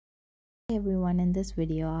Hey everyone, in this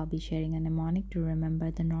video I'll be sharing a mnemonic to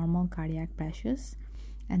remember the normal cardiac pressures,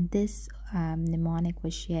 and this mnemonic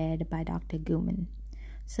was shared by Dr. Guman.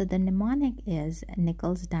 So the mnemonic is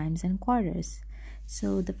nickels, dimes, and quarters.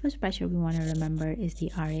 So the first pressure we want to remember is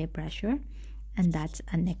the RA pressure, and that's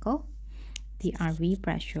a nickel. The RV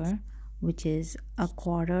pressure, which is a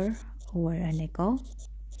quarter over a nickel.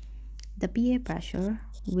 The PA pressure,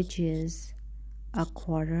 which is a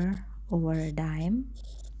quarter over a dime.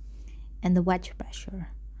 And the wedge pressure,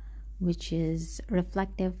 which is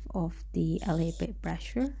reflective of the LA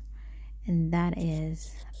pressure, and that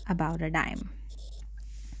is about a dime.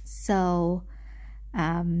 So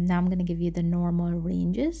now I'm going to give you the normal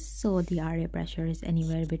ranges. So the RA pressure is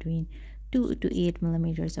anywhere between 2 to 8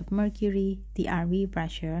 millimeters of mercury. The RV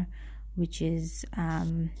pressure, which is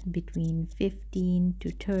between 15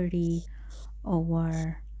 to 30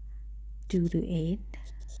 over 2 to 8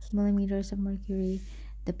 millimeters of mercury.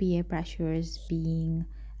 The PA pressures being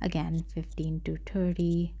again 15 to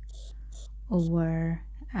 30 over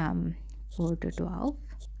 4 to 12,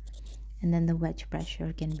 and then the wedge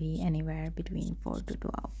pressure can be anywhere between 4 to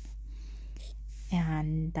 12.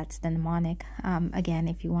 And that's the mnemonic. Again,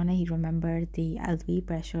 if you want to remember the LV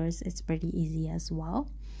pressures, it's pretty easy as well.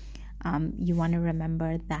 You want to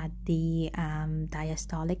remember that the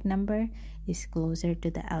diastolic number is closer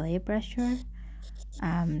to the LA pressure.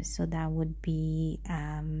 So that would be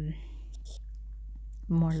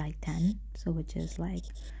more like 10, so which is like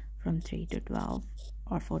from 3 to 12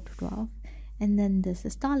 or 4 to 12. And then the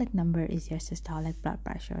systolic number is your systolic blood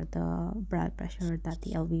pressure, the blood pressure that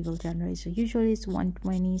the LV will generate. So usually it's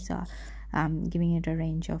 120, so giving it a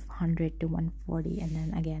range of 100 to 140. And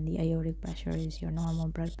then again, the aortic pressure is your normal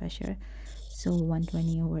blood pressure, so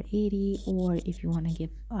 120 over 80, or if you want to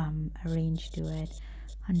give a range to it,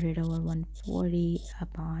 100 over 140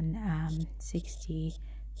 upon 60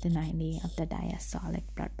 to 90 of the diastolic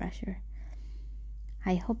blood pressure.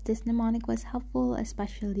 I hope this mnemonic was helpful,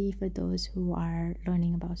 especially for those who are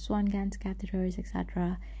learning about Swan-Ganz catheters,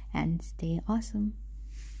 etc. And stay awesome.